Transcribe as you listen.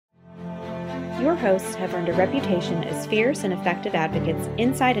Your hosts have earned a reputation as fierce and effective advocates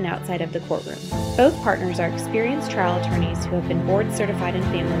inside and outside of the courtroom. Both partners are experienced trial attorneys who have been board certified in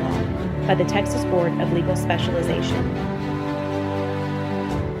family law by the Texas Board of Legal Specialization.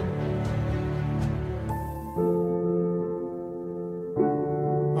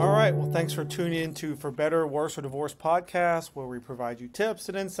 All right, well, thanks for tuning in to For Better, Worse, or Divorce podcast, where we provide you tips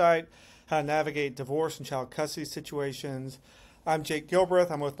and insight how to navigate divorce and child custody situations. I'm Jake Gilbreath.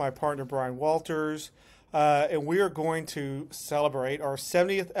 I'm with my partner, Brian Walters, and we are going to celebrate our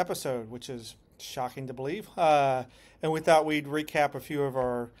 70th episode, which is shocking to believe. And we thought we'd recap a few of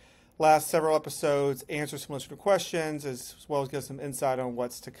our last several episodes, answer some listener questions, as well as get some insight on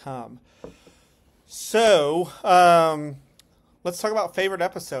what's to come. So, let's talk about favorite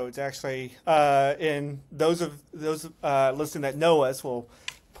episodes, actually. And those listening that know us will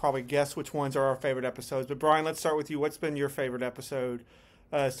probably guess which ones are our favorite episodes. But Brian, let's start with you. What's been your favorite episode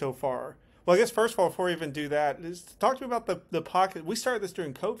so far? Well, I guess first of all, before we even do that, talk to me about the podcast. We started this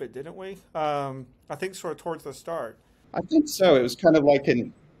during COVID, didn't we? I think sort of towards the start. I think so. It was kind of like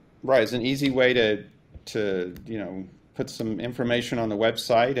it's an easy way to put some information on the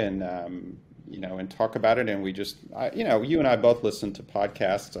website and and talk about it. And we just you and I both listen to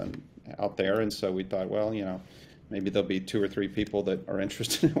podcasts out there, and so we thought, well, maybe there'll be 2 or 3 people that are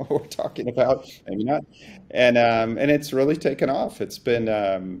interested in what we're talking about, maybe not. And it's really taken off. It's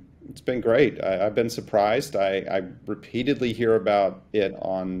been great. I've been surprised. I repeatedly hear about it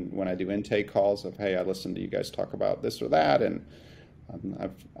when I do intake calls of, hey, I listened to you guys talk about this or that. And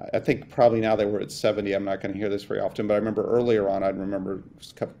I think probably now that we're at 70, I'm not going to hear this very often, but I remember earlier on, I'd remember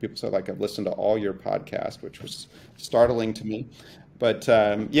a couple of people said, like, I've listened to all your podcasts, which was startling to me. But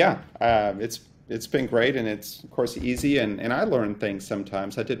it's been great, and it's, of course, easy, and I learn things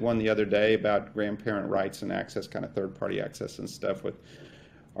sometimes. I did one the other day about grandparent rights and access, kind of third-party access and stuff with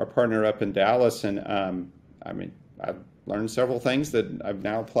our partner up in Dallas, and I've learned several things that I'm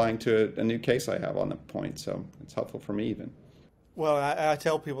now applying to a new case I have on the point, so it's helpful for me even. Well, I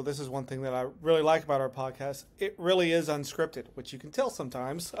tell people this is one thing that I really like about our podcast. It really is unscripted, which you can tell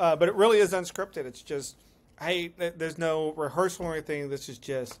sometimes, but it really is unscripted. It's just, hey, there's no rehearsal or anything. This is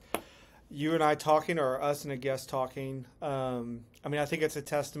just you and I talking, or us and a guest talking. I think it's a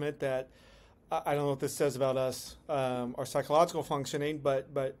testament that, I don't know what this says about us, our psychological functioning, but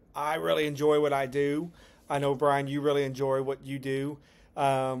I really enjoy what I do. I know, Brian, you really enjoy what you do.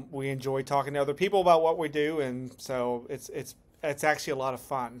 We enjoy talking to other people about what we do, and so it's actually a lot of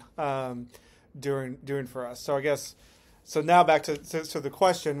fun doing for us. So I guess, so now back to the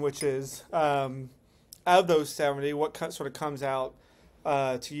question, which is, out of those 70, what sort of comes out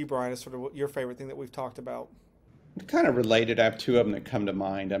to you, Brian, is sort of your favorite thing that we've talked about? Kind of related. I have 2 of them that come to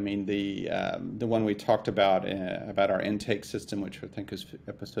mind. I mean, the one we talked about our intake system, which I think is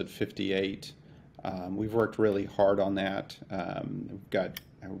episode 58. We've worked really hard on that. We've got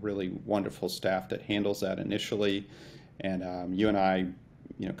a really wonderful staff that handles that initially, and you and I,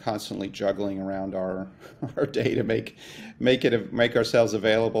 constantly juggling around our day to make ourselves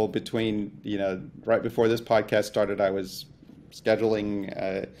available. Between right before this podcast started, I was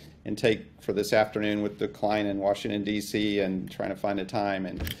scheduling intake for this afternoon with the client in Washington, D.C. and trying to find a time.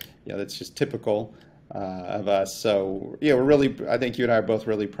 And, that's just typical of us. So, I think you and I are both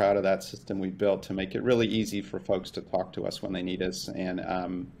really proud of that system we built to make it really easy for folks to talk to us when they need us.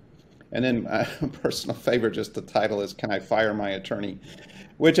 And then a personal favorite, just the title is, Can I Fire My Attorney?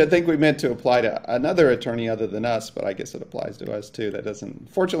 Which I think we meant to apply to another attorney other than us, but I guess it applies to us too. That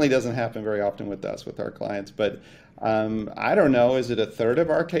fortunately doesn't happen very often with us, with our clients. But I don't know, is it a third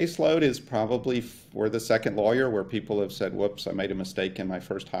of our caseload is probably we're the second lawyer where people have said, whoops, I made a mistake in my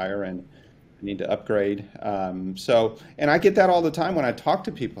first hire and I need to upgrade. And I get that all the time when I talk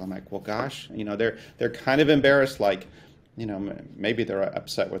to people. I'm like, well, gosh, they're kind of embarrassed, like, maybe they're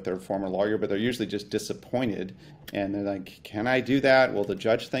upset with their former lawyer, but they're usually just disappointed. And they're like, can I do that? Will the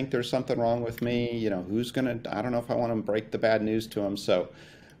judge think there's something wrong with me? Who's going to, I don't know if I want to break the bad news to them. So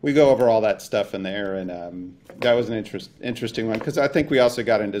we go over all that stuff in there. And that was an interesting one, because I think we also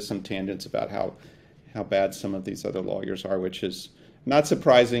got into some tangents about how bad some of these other lawyers are, which is not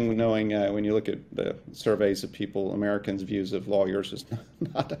surprising, knowing when you look at the surveys of people, Americans' views of lawyers is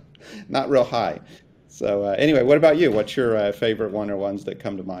not real high. So anyway, what about you? What's your favorite one or ones that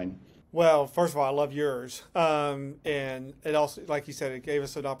come to mind? Well, first of all, I love yours. And it also, like you said, it gave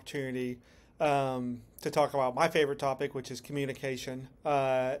us an opportunity to talk about my favorite topic, which is communication.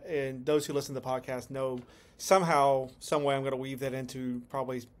 And those who listen to the podcast know somehow, some way I'm going to weave that into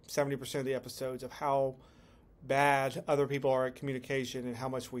probably 70% of the episodes of how bad other people are at communication and how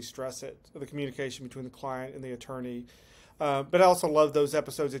much we stress it. So the communication between the client and the attorney. But I also love those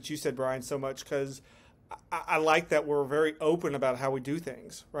episodes that you said, Brian, so much because I like that we're very open about how we do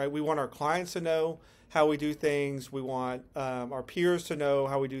things, right? We want our clients to know how we do things. We want our peers to know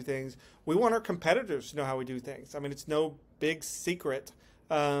how we do things. We want our competitors to know how we do things. I mean, it's no big secret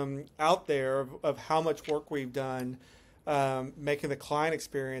out there of how much work we've done making the client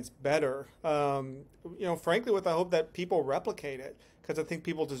experience better. Frankly, with the hope that people replicate it, because I think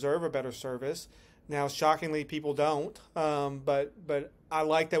people deserve a better service. Now, shockingly, people don't. But I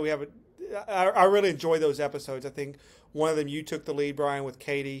like that we have I really enjoy those episodes. I think one of them you took the lead, Brian, with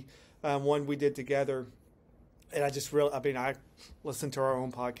Katie. One we did together. And I listen to our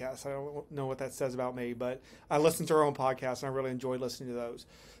own podcast. I don't know what that says about me, but I listen to our own podcast, and I really enjoyed listening to those.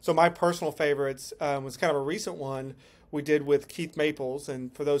 So my personal favorites was kind of a recent one we did with Keith Maples.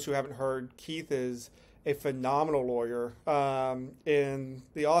 And for those who haven't heard, Keith is a phenomenal lawyer in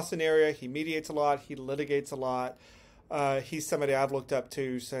the Austin area. He mediates a lot. He litigates a lot. He's somebody I've looked up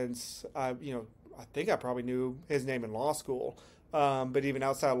to since, I think I probably knew his name in law school. But even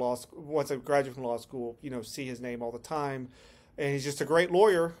outside law school, once I graduated from law school, see his name all the time. And he's just a great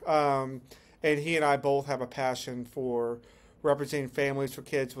lawyer. And he and I both have a passion for representing families for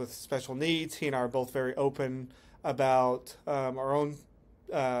kids with special needs. He and I are both very open about our own.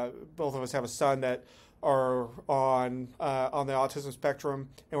 Both of us have a son that are on the autism spectrum,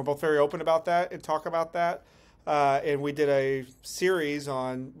 and we're both very open about that and talk about that. And we did a series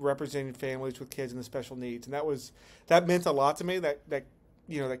on representing families with kids in the special needs, and that meant a lot to me. That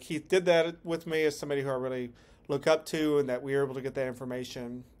Keith did that with me as somebody who I really look up to, and that we were able to get that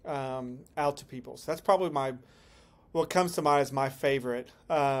information out to people. So that's probably what comes to mind as my favorite.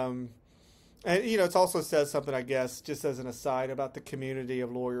 And it also says something, I guess, just as an aside, about the community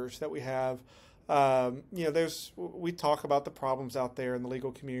of lawyers that we have. We talk about the problems out there in the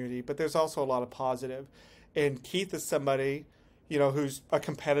legal community, but there's also a lot of positive. And Keith is somebody, who's a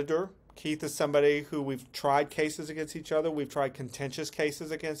competitor. Keith is somebody who we've tried cases against each other. We've tried contentious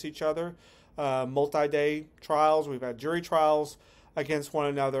cases against each other, multi-day trials. We've had jury trials against one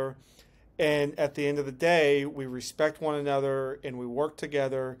another. And at the end of the day, we respect one another and we work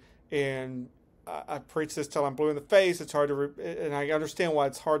together. And I preach this till I'm blue in the face. It's hard and I understand why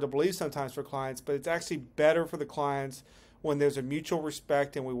it's hard to believe sometimes for clients, but it's actually better for the clients when there's a mutual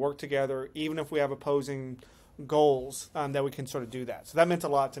respect and we work together, even if we have opposing goals, that we can sort of do that. So that meant a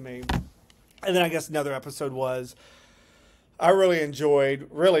lot to me. And then I guess another episode was, I really enjoyed,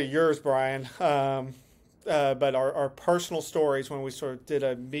 yours, Brian, but our personal stories when we sort of did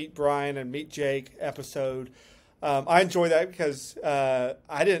a Meet Brian and Meet Jake episode. I enjoy that because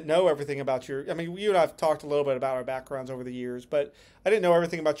I didn't know everything about you and I have talked a little bit about our backgrounds over the years, but I didn't know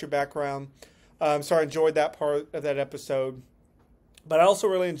everything about your background. So I enjoyed that part of that episode. But I also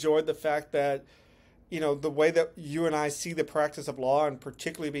really enjoyed the fact that, the way that you and I see the practice of law, and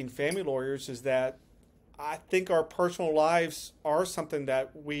particularly being family lawyers, is that I think our personal lives are something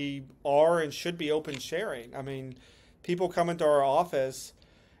that we are and should be open sharing. People come into our office,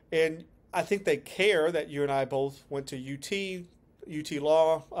 and I think they care that you and I both went to UT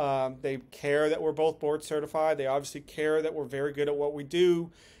Law. They care that we're both board certified. They obviously care that we're very good at what we do,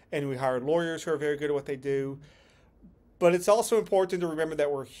 and we hire lawyers who are very good at what they do. But it's also important to remember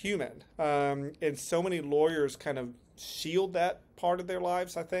that we're human. And so many lawyers kind of shield that part of their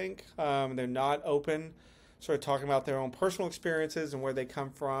lives, I think. They're not open, sort of talking about their own personal experiences and where they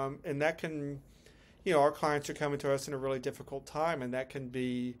come from. And that can, our clients are coming to us in a really difficult time, and that can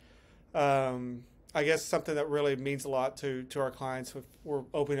be, I guess, something that really means a lot to our clients if we're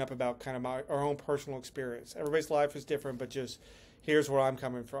opening up about kind of our own personal experience. Everybody's life is different, but just here's where I'm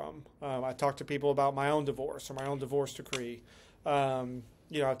coming from. I talk to people about my own divorce or my own divorce decree. I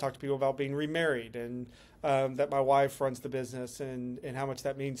talk to people about being remarried and that my wife runs the business and how much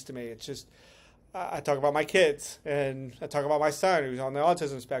that means to me. It's just, I talk about my kids and I talk about my son who's on the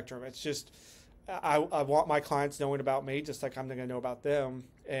autism spectrum. It's just, I want my clients knowing about me just like I'm going to know about them.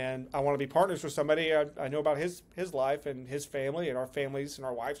 And I want to be partners with somebody. I know about his life and his family, and our families and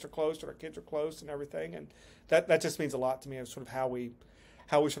our wives are close and our kids are close and everything. And that just means a lot to me of sort of how we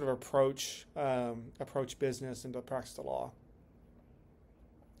sort of approach business and the practice of law.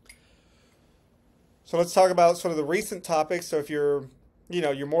 So let's talk about sort of the recent topics. So if you're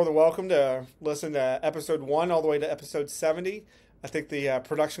more than welcome to listen to episode 1 all the way to episode 70. I think the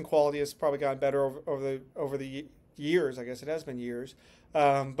production quality has probably gotten better over the years. I guess it has been years.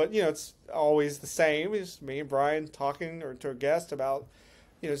 But it's always the same. It's me and Brian talking or to a guest about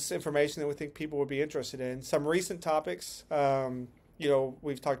just information that we think people would be interested in. Some recent topics.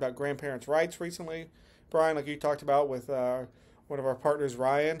 We've talked about grandparents' rights recently. Brian, like you talked about with one of our partners,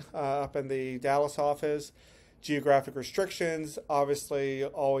 Ryan, up in the Dallas office. Geographic restrictions, obviously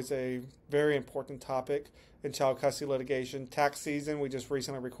always a very important topic in child custody litigation. Tax season, we just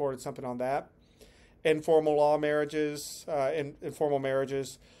recently recorded something on that. Informal law marriages, informal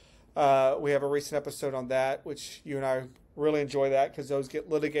marriages. We have a recent episode on that, which you and I really enjoy that because those get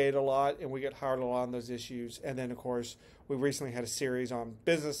litigated a lot and we get hired a lot on those issues. And then, of course, we recently had a series on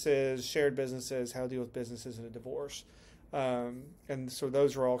businesses, shared businesses, how to deal with businesses in a divorce. And so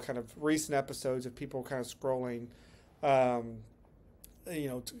those are all kind of recent episodes of people kind of scrolling, to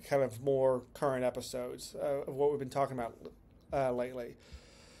kind of more current episodes of what we've been talking about lately.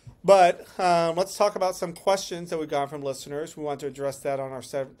 But let's talk about some questions that we've gotten from listeners. We want to address that on our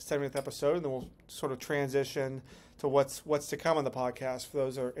 70th episode, and then we'll sort of transition to what's to come on the podcast for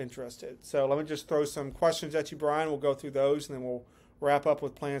those that are interested. So let me just throw some questions at you, Brian. We'll go through those, and then we'll wrap up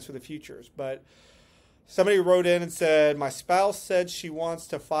with plans for the futures. But somebody wrote in and said, my spouse said she wants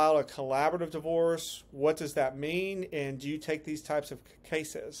to file a collaborative divorce. What does that mean? And do you take these types of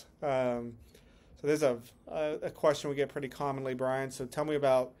cases? So there's a question we get pretty commonly, Brian. So tell me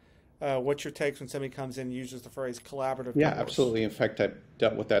about what's your takes when somebody comes in and uses the phrase collaborative Yeah, divorce? absolutely. In fact, I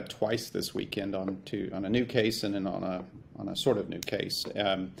dealt with that twice this weekend on a new case and then on a sort of new case.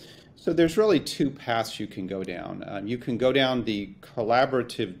 So there's really two paths you can go down. You can go down the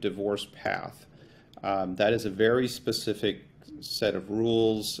collaborative divorce path. That is a very specific set of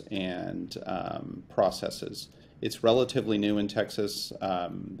rules and processes. It's relatively new in Texas.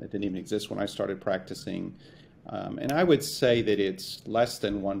 It didn't even exist when I started practicing. And I would say that it's less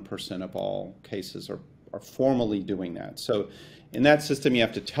than 1% of all cases are formally doing that. So in that system, you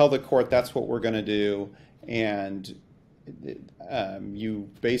have to tell the court that's what we're going to do, and you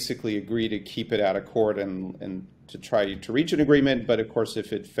basically agree to keep it out of court and to try to reach an agreement. But of course,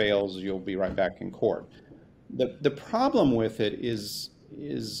 if it fails, you'll be right back in court. The problem with it is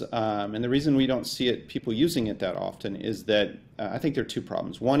and the reason we don't see people using it that often is that I think there are two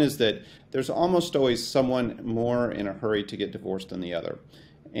problems. One is that there's almost always someone more in a hurry to get divorced than the other.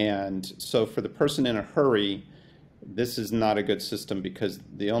 And so for the person in a hurry, this is not a good system because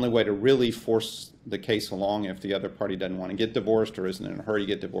the only way to really force the case along if the other party doesn't want to get divorced or isn't in a hurry to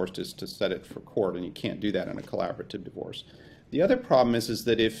get divorced is to set it for court, and you can't do that in a collaborative divorce. The other problem is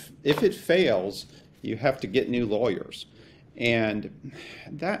that if it fails, you have to get new lawyers. And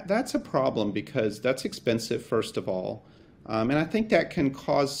that's a problem because that's expensive, first of all. And I think that can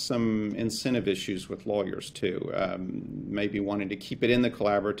cause some incentive issues with lawyers, too. Maybe wanting to keep it in the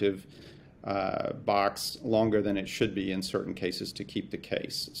collaborative box longer than it should be in certain cases to keep the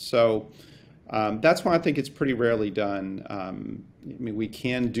case. So that's why I think it's pretty rarely done. I mean, we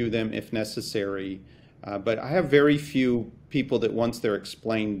can do them if necessary. But I have very few people that once they're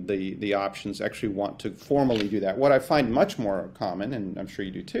explained the options actually want to formally do that. What I find much more common, and I'm sure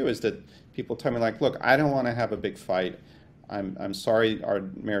you do too, is that people tell me like, look, I don't want to have a big fight. I'm sorry our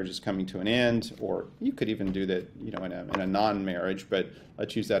marriage is coming to an end, or you could even do that, in a non-marriage, but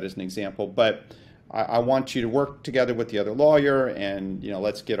let's use that as an example. But I want you to work together with the other lawyer and,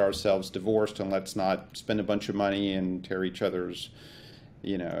 let's get ourselves divorced and let's not spend a bunch of money and tear each other's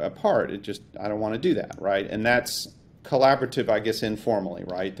apart. I don't want to do that, right? And that's collaborative, I guess, informally,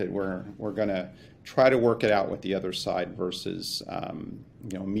 right? That we're going to try to work it out with the other side versus,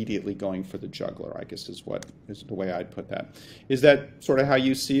 immediately going for the jugular, I guess is the way I'd put that. Is that sort of how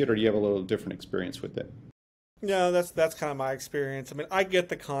you see it, or do you have a little different experience with it? No, that's kind of my experience. I mean, I get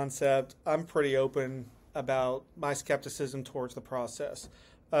the concept. I'm pretty open about my skepticism towards the process.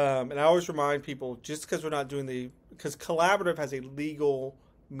 And I always remind people, just because we're not doing because collaborative has a legal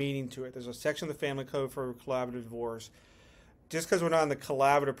meaning to it. There's a section of the family code for collaborative divorce. Just because we're not in the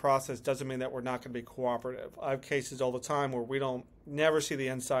collaborative process doesn't mean that we're not going to be cooperative. I have cases all the time where we never see the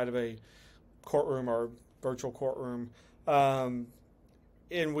inside of a courtroom or virtual courtroom. And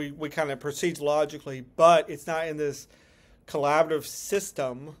we kind of proceed logically, but it's not in this collaborative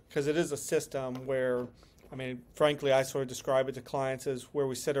system, because it is a system where, I mean, frankly, I sort of describe it to clients as where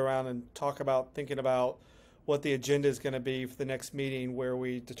we sit around and thinking about what the agenda is going to be for the next meeting, where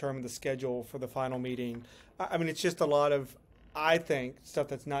we determine the schedule for the final meeting. I mean, it's just a lot of, I think, stuff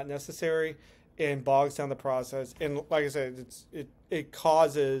that's not necessary and bogs down the process. And like I said, it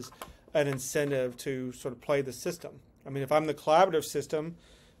causes an incentive to sort of play the system. I mean, if I'm the collaborative system,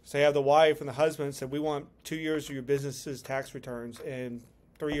 say I have the wife and the husband said, we want 2 years of your business's tax returns and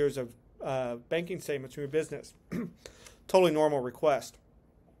 3 years of banking statements from your business. Totally normal request.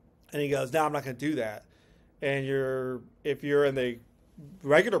 And he goes, no, I'm not going to do that. And if you're in the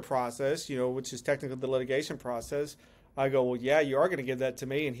regular process, which is technically the litigation process, I go, well, yeah, you are going to give that to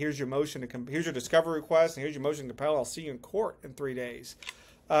me, and here's your motion here's your discovery request, and here's your motion to compel. I'll see you in court in 3 days.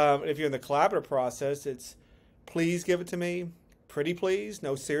 If you're in the collaborative process, it's please give it to me. Pretty please.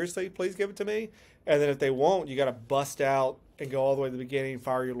 No, seriously, please give it to me. And then if they won't, you got to bust out and go all the way to the beginning,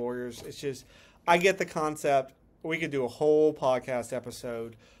 fire your lawyers. It's just, I get the concept. We could do a whole podcast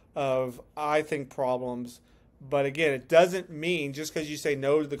episode of, I think, problems. But again, it doesn't mean just because you say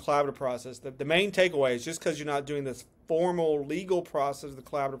no to the collaborative process. The main takeaway is just because you're not doing this formal legal process, the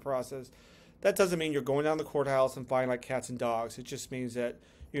collaborative process, that doesn't mean you're going down the courthouse and fighting like cats and dogs. It just means that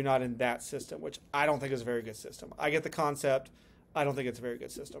you're not in that system, which I don't think is a very good system. I get the concept. I don't think it's a very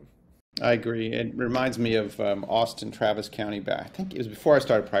good system. I agree. It reminds me of Austin, Travis County back. I think it was before I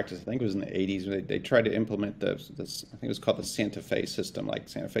started practice. I think it was in the 80s. Where they tried to implement this, I think it was called the Santa Fe system, like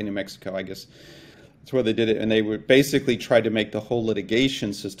Santa Fe, New Mexico, I guess. That's where they did it. And they would basically tried to make the whole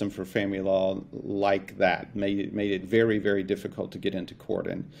litigation system for family law like that. Made it very, very difficult to get into court.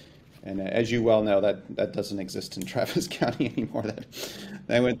 And as you well know, that doesn't exist in Travis County anymore.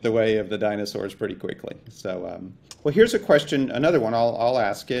 That went the way of the dinosaurs pretty quickly. So, well, here's a question, another one. I'll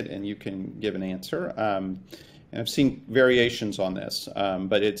ask it, and you can give an answer. And I've seen variations on this,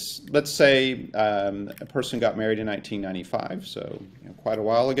 but it's, let's say a person got married in 1995, so quite a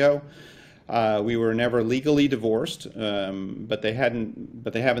while ago. We were never legally divorced, but they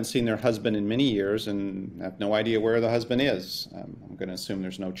haven't seen their husband in many years and have no idea where the husband is. I'm going to assume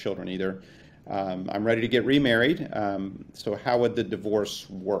there's no children either. I'm ready to get remarried. So how would the divorce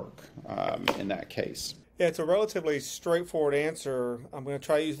work in that case? Yeah, it's a relatively straightforward answer. I'm going to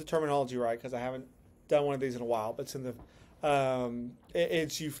try to use the terminology right because I haven't done one of these in a while. But it's in the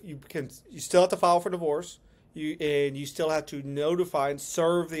you still have to file for divorce. You still have to notify and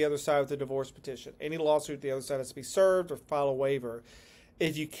serve the other side of the divorce petition. Any lawsuit, the other side has to be served or file a waiver.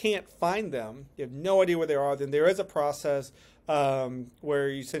 If you can't find them, you have no idea where they are, then there is a process where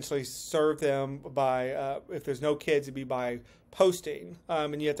you essentially serve them by, if there's no kids, it'd be by posting.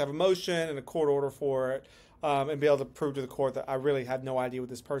 And you have to have a motion and a court order for it and be able to prove to the court that I really have no idea what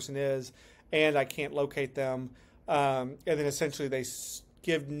this person is and I can't locate them. And then essentially they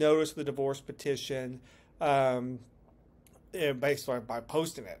give notice of the divorce petition basically by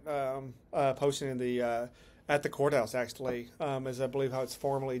posting it, posting in the at the courthouse actually, is I believe how it's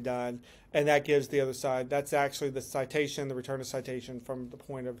formally done, and that gives the other side. That's actually the citation, the return of citation from the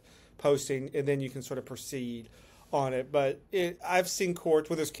point of posting, and then you can sort of proceed on it. But I've seen courts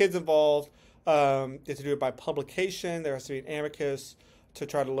where there's kids involved. You have to do it by publication. There has to be an amicus to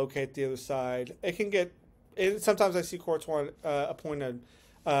try to locate the other side. It can get. Sometimes I see courts want appoint an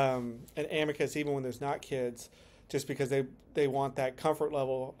amicus even when there's not kids, just because they want that comfort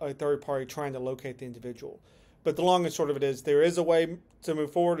level, a third party trying to locate the individual. But the long and short of it is there is a way to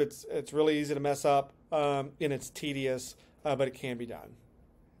move forward. It's really easy to mess up, and it's tedious, but it can be done.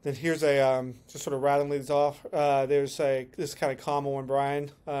 Then here's a, just sort of rattling these off, this is kind of common one,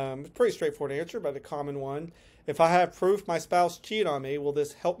 Brian. It's a pretty straightforward answer, but a common one. If I have proof my spouse cheated on me, will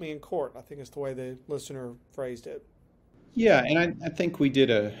this help me in court? I think is the way the listener phrased it. Yeah, and I think we did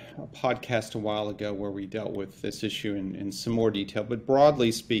a podcast a while ago where we dealt with this issue in some more detail. But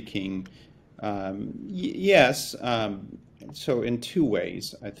broadly speaking, yes. So in two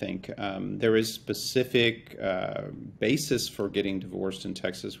ways, I think. There is specific basis for getting divorced in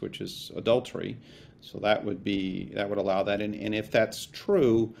Texas, which is adultery. So that would allow that. And if that's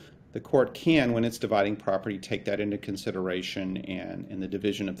true, the court can, when it's dividing property, take that into consideration and in the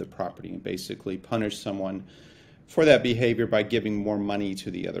division of the property and basically punish someone for that behavior by giving more money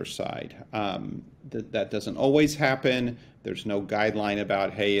to the other side. That doesn't always happen. There's no guideline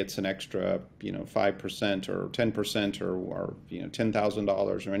about, hey, it's an extra, 5% or 10% or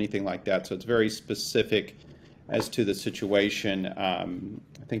 $10,000 or anything like that. So it's very specific as to the situation. I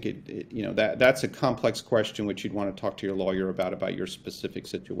think that's a complex question which you'd want to talk to your lawyer about your specific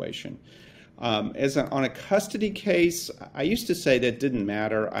situation. On a custody case, I used to say that didn't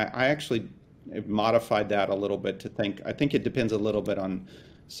matter. I actually modified that a little bit to think. I think it depends a little bit on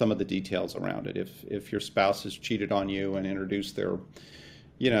some of the details around it. If your spouse has cheated on you and introduced their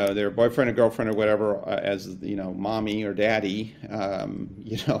boyfriend or girlfriend or whatever as mommy or daddy,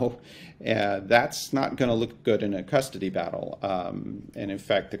 that's not going to look good in a custody battle. And in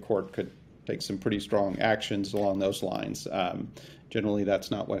fact, the court could take some pretty strong actions along those lines. Generally,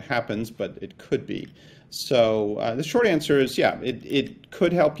 that's not what happens, but it could be. So the short answer is, yeah, it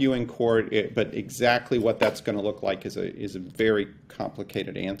could help you in court, but exactly what that's going to look like is a very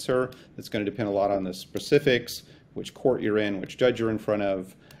complicated answer. It's going to depend a lot on the specifics, which court you're in, which judge you're in front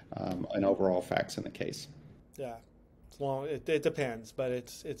of, and overall facts in the case. Yeah, it depends, but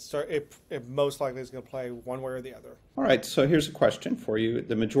it most likely is going to play one way or the other. All right, so here's a question for you.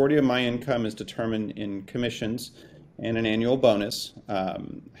 The majority of my income is determined in commissions, and an annual bonus.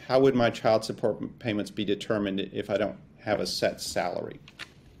 How would my child support payments be determined if I don't have a set salary?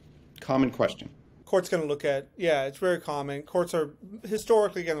 Common question. Court's going to look at, it's very common. Courts are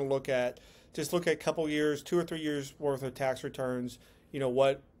historically going to look at a couple years, 2 or 3 years worth of tax returns,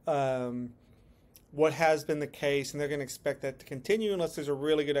 what has been the case, and they're going to expect that to continue unless there's a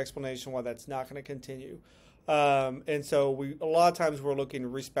really good explanation why that's not going to continue. And so a lot of times we're looking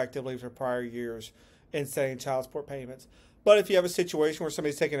respectively for prior years and setting child support payments. But if you have a situation where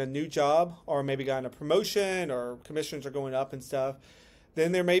somebody's taking a new job or maybe gotten a promotion or commissions are going up and stuff,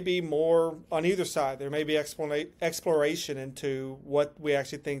 then there may be more on either side. There may be exploration into what we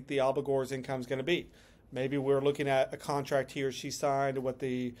actually think the obligor's income is going to be. Maybe we're looking at a contract he or she signed,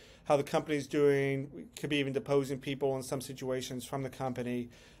 how the company's doing. We could be even deposing people in some situations from the company,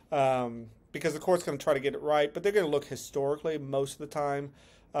 because the court's going to try to get it right, but they're going to look historically most of the time.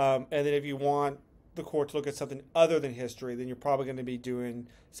 And then if you want the court to look at something other than history, then you're probably going to be doing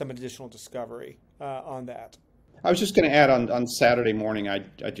some additional discovery on that. I was just going to add on Saturday morning, I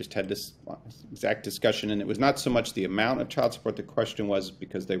just had this exact discussion, and it was not so much the amount of child support. The question was,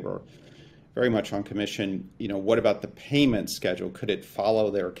 because they were very much on commission, what about the payment schedule? Could it follow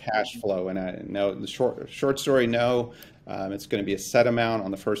their cash flow? And I know the short story, no. It's going to be a set amount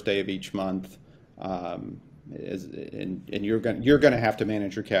on the first day of each month, and you're going to have to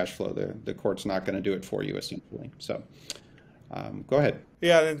manage your cash flow. The court's not going to do it for you, essentially. So go ahead.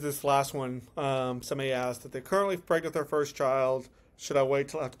 Yeah, and this last one, somebody asked that they're currently pregnant with their first child. Should I wait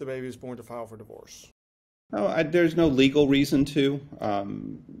till after the baby is born to file for divorce? No, there's no legal reason to.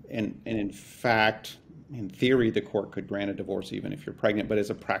 And in fact, in theory, the court could grant a divorce even if you're pregnant, but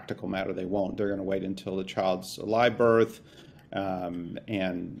as a practical matter, they won't. They're going to wait until the child's a live birth,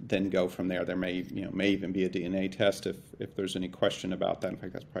 and then go from there. There may even be a DNA test if there's any question about that. In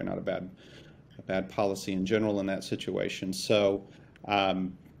fact, that's probably not a bad policy in general in that situation. So,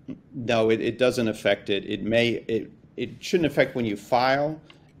 no, it doesn't affect it. It shouldn't affect when you file.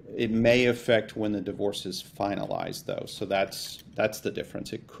 It may affect when the divorce is finalized, though. So that's the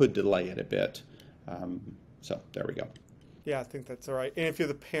difference. It could delay it a bit. So there we go. Yeah, I think that's all right. And if you're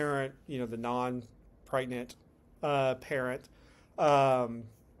the parent, the non-pregnant parent,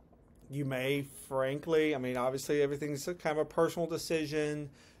 you may, frankly, obviously everything's kind of a personal decision,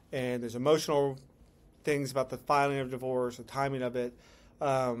 and there's emotional things about the filing of divorce, the timing of it.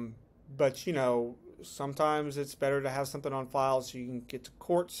 But, sometimes it's better to have something on file so you can get to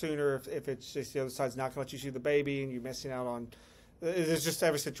court sooner if it's just the other side's not going to let you see the baby and you're missing out on. It's just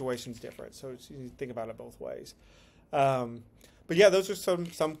every situation's different, so you think about it both ways. But yeah, those are some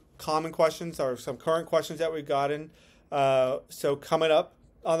common questions or some current questions that we've gotten. So coming up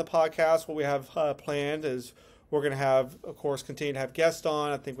on the podcast, what we have planned is we're going to have, of course, continue to have guests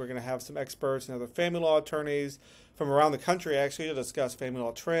on. I think we're going to have some experts and other family law attorneys from around the country actually to discuss family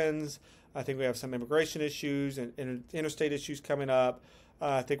law trends. I think we have some immigration issues and interstate issues coming up.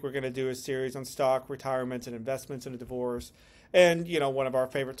 I think we're going to do a series on stock, retirements, and investments in a divorce. And, one of our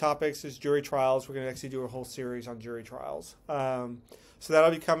favorite topics is jury trials. We're going to actually do a whole series on jury trials. So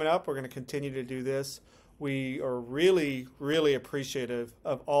that'll be coming up. We're going to continue to do this. We are really, really appreciative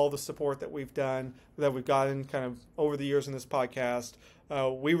of all the support that we've gotten kind of over the years in this podcast.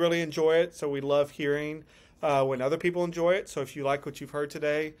 We really enjoy it, so we love hearing when other people enjoy it. So if you like what you've heard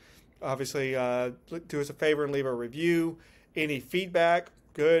today, obviously do us a favor and leave a review. Any feedback,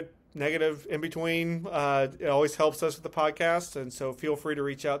 good, negative, in between, it always helps us with the podcast. And so feel free to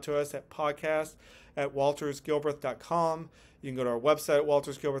reach out to us at podcast@waltersgilbreath.com. You can go to our website at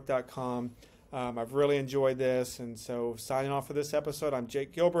waltersgilbreath.com. I've really enjoyed this. And so signing off for this episode, I'm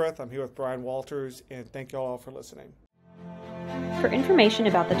Jake Gilbreath. I'm here with Brian Walters, and thank you all for listening. For information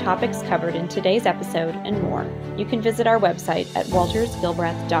about the topics covered in today's episode and more, you can visit our website at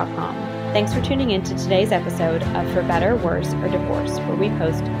waltersgilbreath.com. Thanks for tuning in to today's episode of For Better, Worse, or Divorce, where we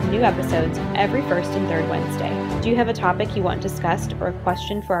post new episodes every first and third Wednesday. Do you have a topic you want discussed or a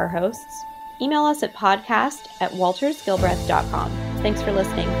question for our hosts? Email us at podcast@waltersgilbreath.com. Thanks for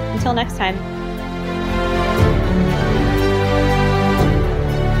listening. Until next time.